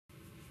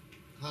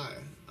Hi,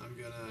 I'm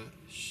gonna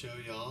show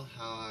y'all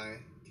how I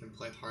can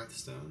play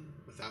Hearthstone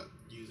without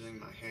using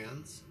my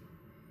hands,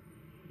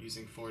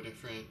 using 4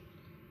 different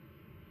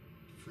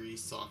free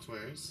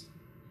softwares.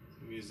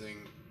 I'm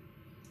using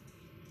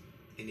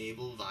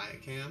Enable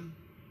Viacam,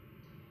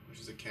 which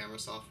is a camera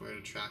software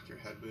to track your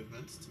head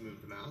movements to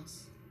move the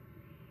mouse.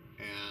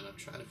 And I've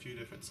tried a few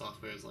different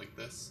softwares like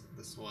this.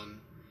 This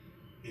one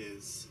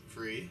is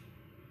free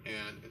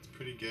and it's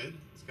pretty good.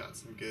 It's got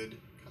some good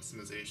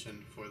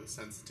customization for the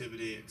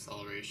sensitivity,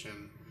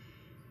 acceleration,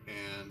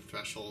 and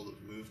threshold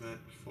of movement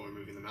for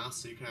moving the mouse,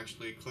 so you can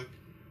actually click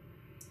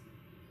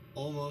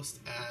almost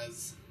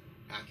as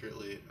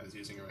accurately as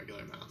using a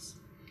regular mouse.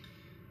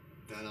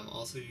 Then I'm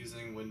also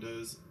using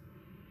Windows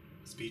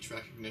speech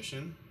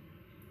recognition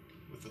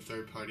with a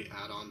third-party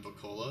add-on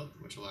Vocola,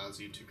 which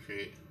allows you to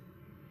create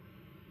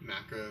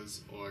macros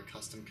or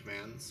custom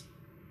commands.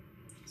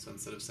 So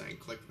instead of saying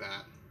click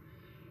that,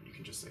 you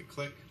can just say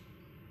click,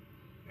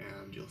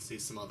 and you'll see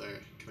some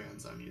other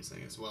commands I'm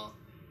using as well.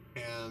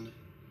 And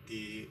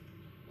the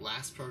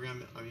last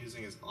program I'm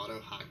using is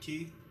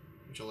Autohotkey,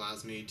 which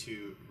allows me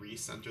to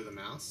recenter the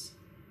mouse,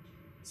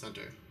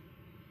 center,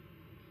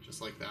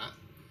 just like that,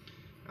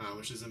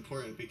 which is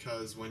important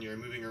because when you're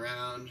moving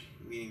around,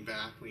 leaning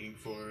back, leaning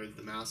forward,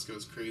 the mouse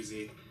goes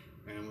crazy,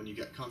 and when you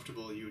get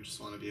comfortable, you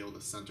just want to be able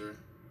to center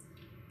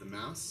the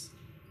mouse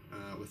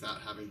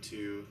without having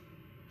to,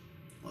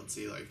 let's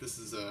see, like this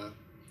is a,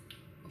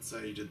 let's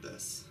say you did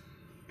this,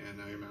 and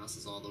now your mouse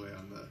is all the way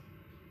on the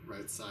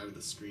right side of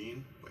the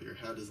screen, but your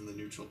head is in the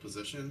neutral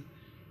position.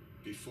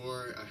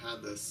 Before I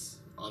had this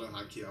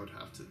Autohotkey, I would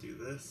have to do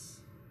this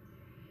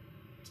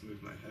to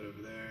move my head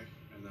over there,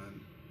 and then,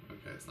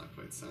 okay, it's not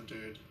quite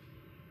centered.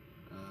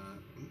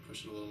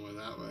 Push it a little more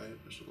that way,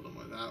 push it a little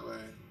more that way,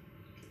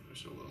 okay,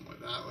 push it a little more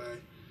that way,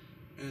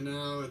 and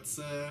now it's,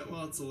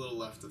 well, it's a little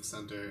left of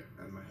center,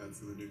 and my head's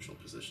in the neutral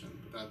position,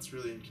 but that's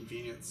really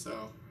inconvenient,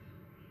 so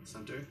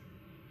center,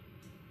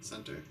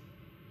 center.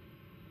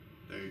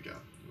 There you go.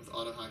 With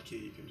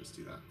Autohotkey, you can just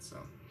do that. So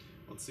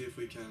let's see if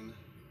we can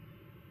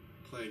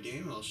play a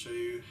game. I'll show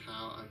you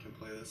how I can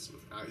play this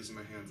without using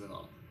my hands at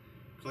all.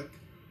 Click,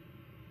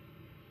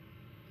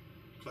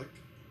 click,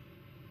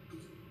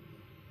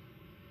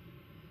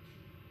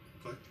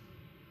 click,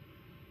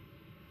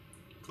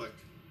 click,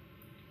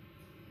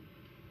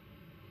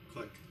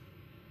 click,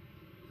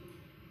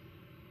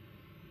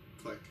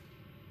 click.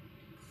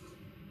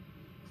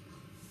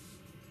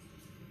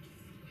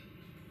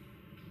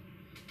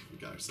 We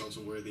got ourselves a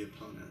worthy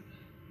opponent.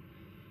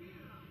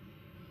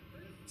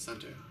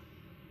 Center.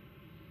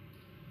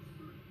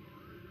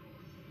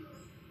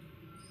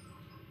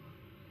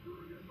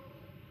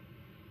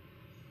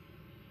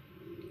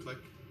 Click.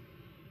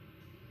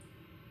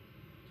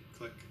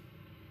 Click.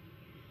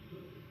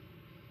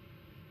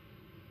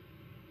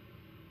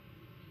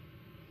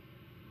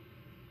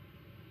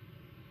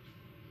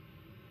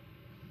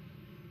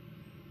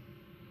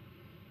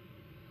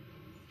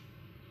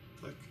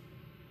 Click.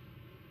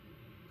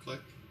 Click.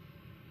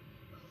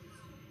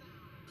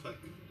 Click.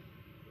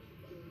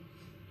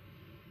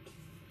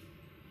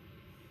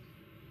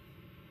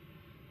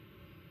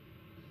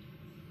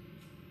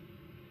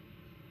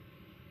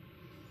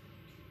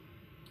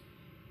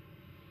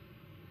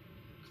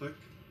 Click.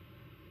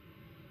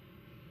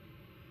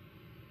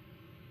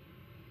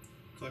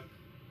 Click.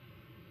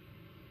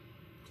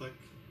 Click.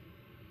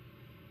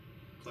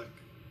 Click.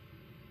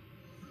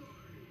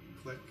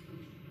 Click.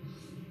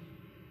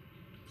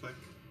 Click.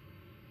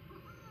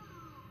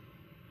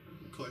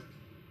 Click.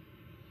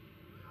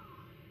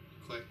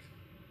 Click.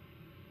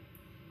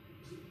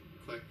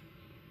 Click.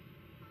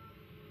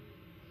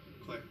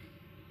 Click.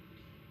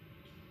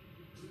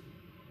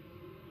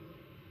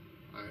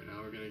 Alright,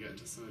 now we're going to get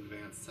into some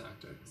advanced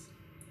tactics.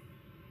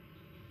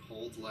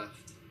 Hold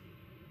left.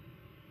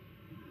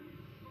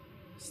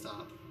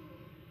 Stop.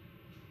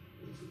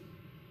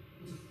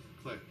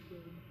 Click.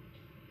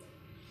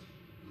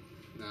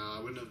 Now, I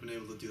wouldn't have been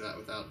able to do that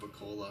without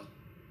Vocola.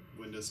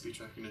 Windows speech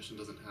recognition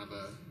doesn't have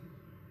a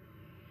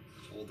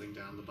holding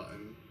down the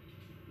button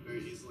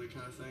very easily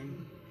kind of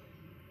thing.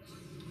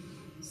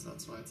 So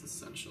that's why it's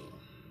essential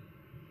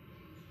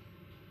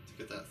to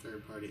get that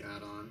third-party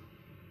add-on.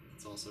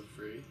 It's also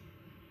free.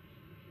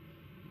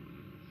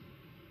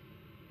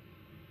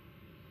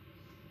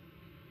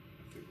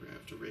 I think we're gonna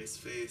have to race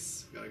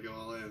face. We gotta go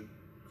all in.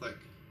 Click.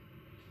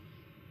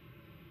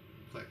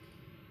 Click.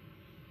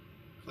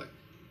 Click.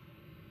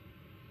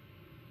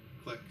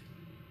 Click.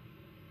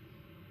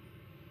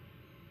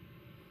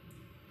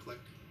 Click.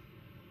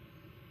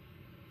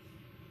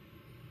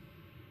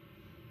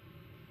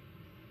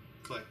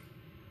 Click.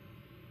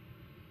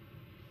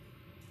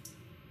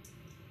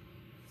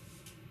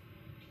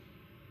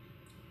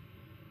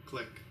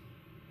 Click.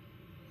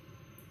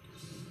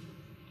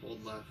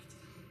 Hold left.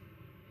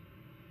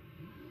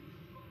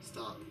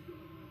 Stop.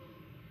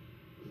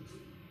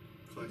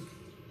 Click.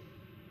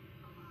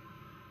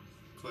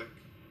 Click.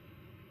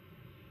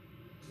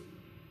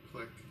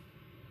 Click.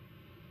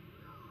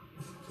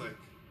 Click.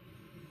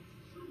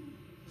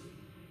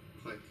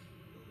 Click.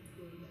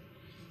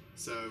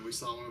 So we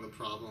saw one of the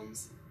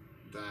problems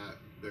that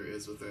there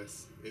is with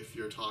this. If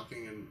you're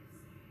talking and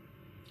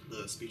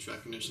the speech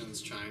recognition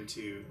is trying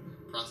to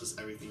process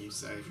everything you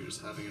say, if you're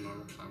just having a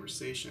normal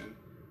conversation,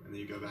 and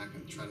then you go back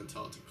and try to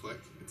tell it to click,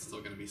 it's still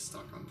going to be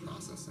stuck on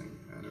processing,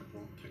 and it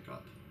won't pick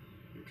up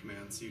your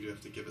commands, so you do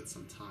have to give it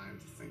some time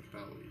to think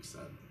about what you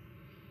said.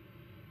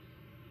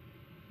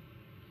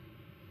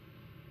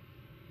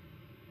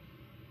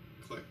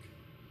 Click.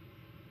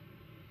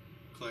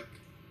 Click.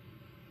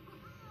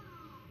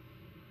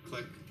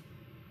 Click.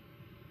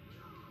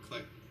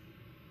 Click.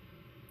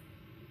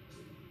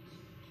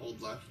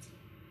 Hold left.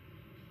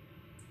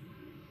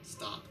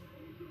 Stop.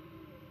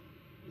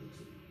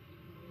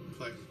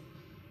 Click.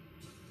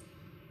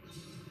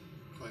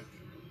 Click.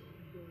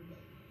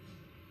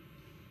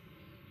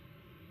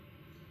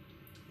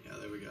 Yeah,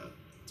 there we go.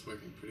 It's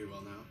working pretty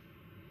well now.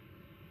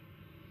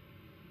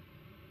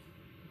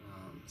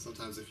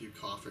 Sometimes if you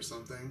cough or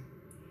something,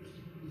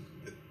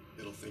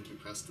 it'll think you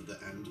pressed the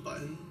end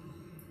button.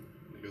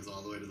 It goes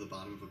all the way to the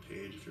bottom of a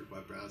page if you're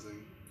web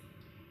browsing.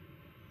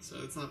 So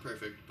it's not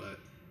perfect, but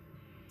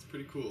it's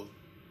pretty cool.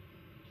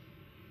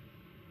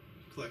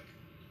 Click.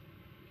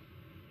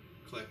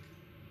 Click.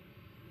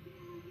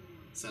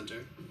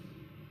 Center.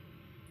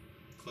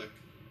 Click.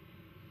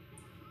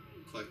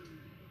 Click.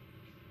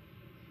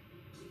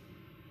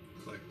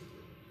 Click.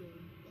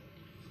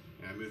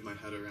 Yeah, I moved my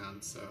head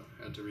around, so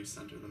I had to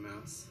recenter the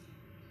mouse.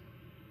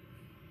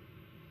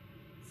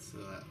 So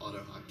that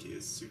Autohotkey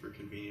is super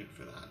convenient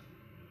for that.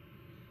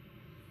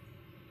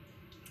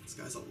 This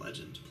guy's a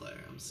legend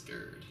player, I'm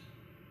scared.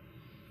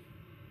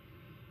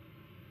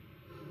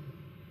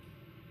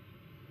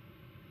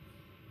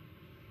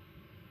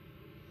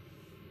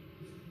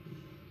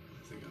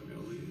 I think I'm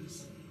gonna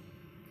lose.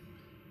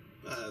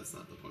 That's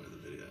not the point of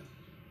the video.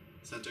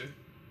 Center.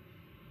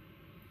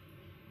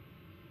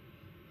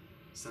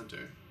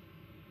 Center.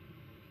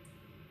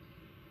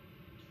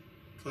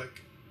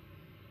 Click.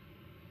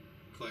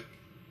 Click.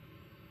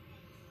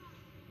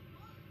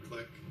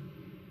 Click.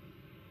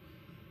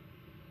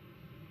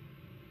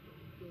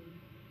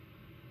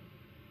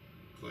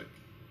 Click.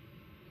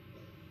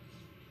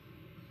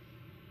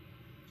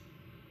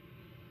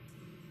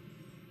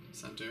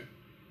 Center.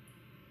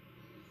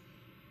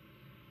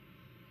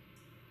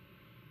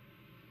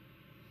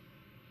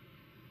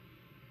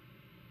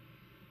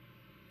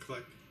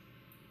 Click.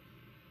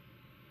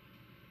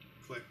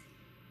 Click.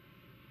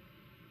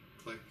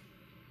 Click.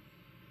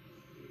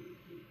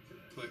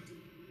 Click.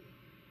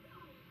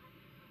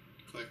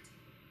 Click.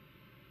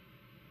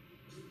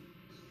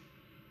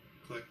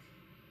 Click.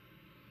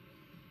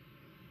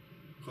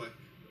 Click.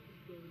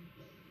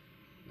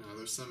 Now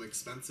there's some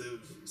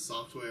expensive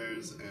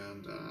softwares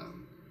and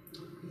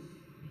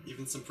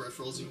even some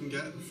peripherals you can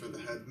get for the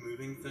head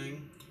moving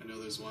thing. I know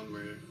there's one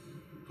where you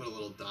put a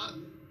little dot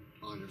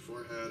on your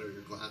forehead or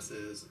your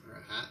glasses or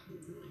a hat,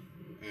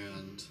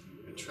 and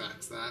it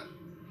tracks that.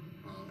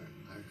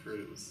 I heard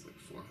it was like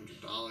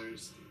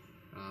 $400,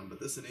 but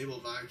this Enable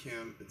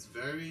Viacam, it's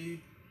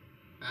very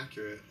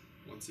accurate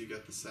once you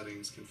get the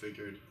settings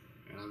configured,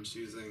 and I'm just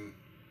using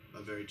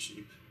a very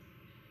cheap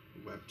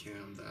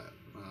webcam that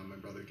my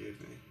brother gave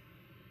me.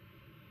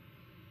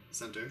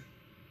 Center.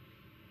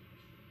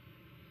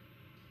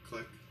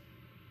 Click.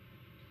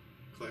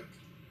 Click.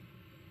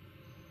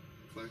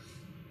 Click.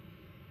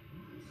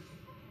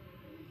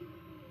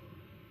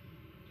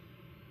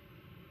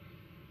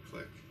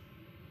 Click.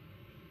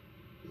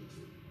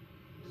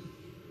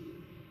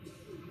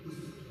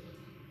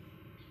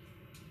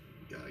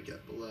 Gotta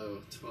get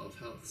below 12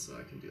 health so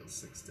I can deal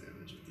 6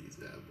 damage with these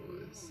bad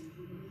boys.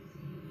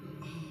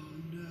 Oh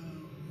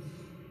no.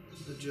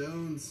 The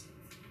Jones.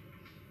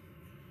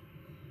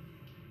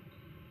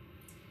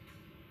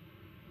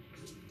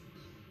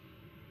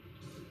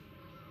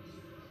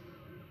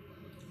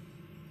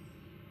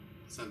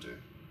 Center.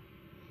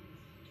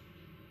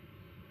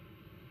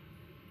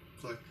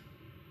 Click.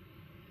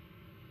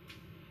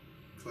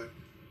 Click.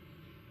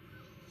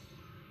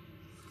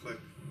 Click.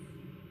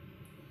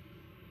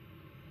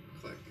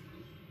 Click.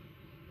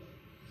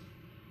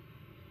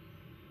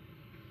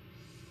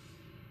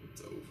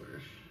 It's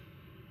over.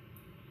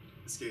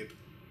 Escape.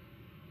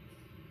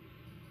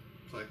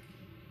 Click.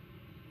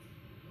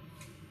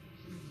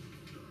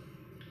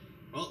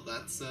 Well,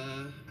 that's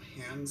a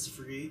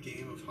hands-free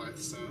game of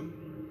Hearthstone.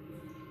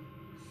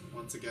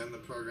 Once again, the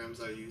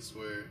programs I used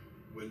were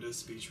Windows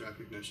Speech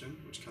Recognition,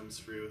 which comes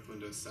free with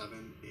Windows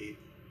 7, 8,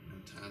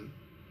 and 10.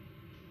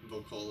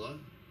 Vocola,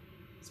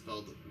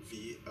 spelled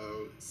V-O-C-O-L-A,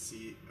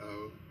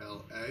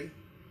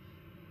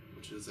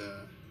 which is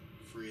a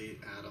free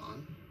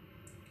add-on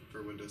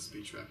for Windows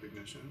Speech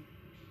Recognition.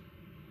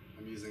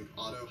 I'm using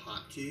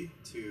Autohotkey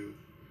to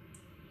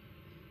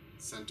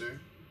center,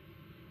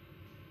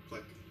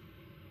 click.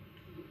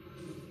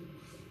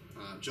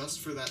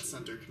 Just for that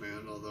center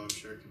command, although I'm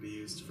sure it could be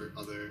used for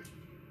other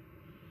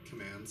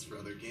commands for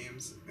other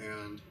games,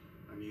 and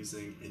I'm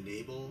using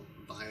Enable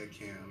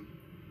Viacam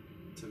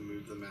to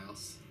move the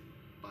mouse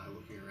by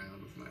looking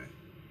around with my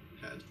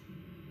head.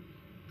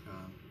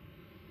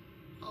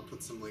 I'll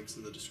put some links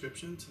in the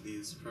description to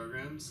these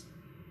programs,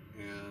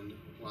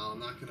 while I'm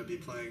not going to be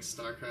playing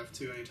StarCraft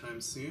 2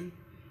 anytime soon,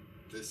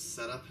 this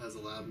setup has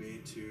allowed me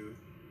to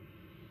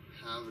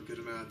have a good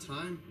amount of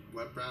time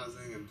web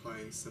browsing and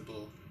playing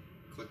simple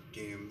click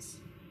games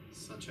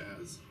such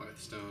as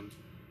Hearthstone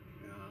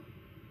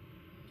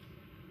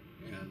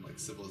and like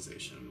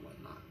Civilization and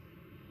whatnot.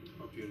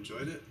 Hope you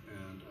enjoyed it,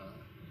 and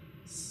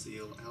see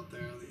you out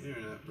there on the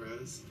internet,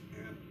 bros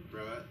and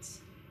broettes.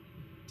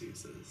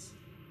 Deuces.